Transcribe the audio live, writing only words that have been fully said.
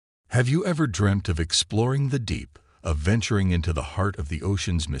Have you ever dreamt of exploring the deep, of venturing into the heart of the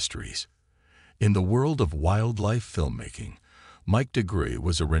ocean's mysteries? In the world of wildlife filmmaking, Mike DeGruy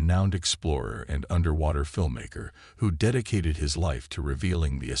was a renowned explorer and underwater filmmaker who dedicated his life to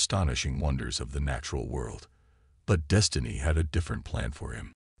revealing the astonishing wonders of the natural world. But destiny had a different plan for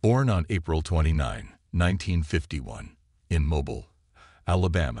him. Born on April 29, 1951, in Mobile,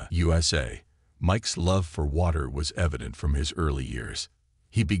 Alabama, USA, Mike's love for water was evident from his early years.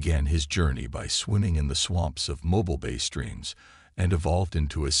 He began his journey by swimming in the swamps of Mobile Bay streams and evolved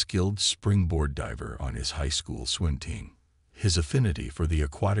into a skilled springboard diver on his high school swim team. His affinity for the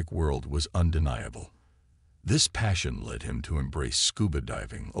aquatic world was undeniable. This passion led him to embrace scuba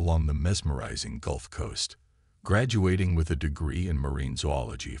diving along the mesmerizing Gulf Coast. Graduating with a degree in marine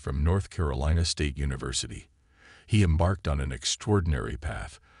zoology from North Carolina State University, he embarked on an extraordinary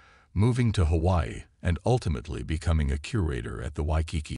path, moving to Hawaii and ultimately becoming a curator at the Waikiki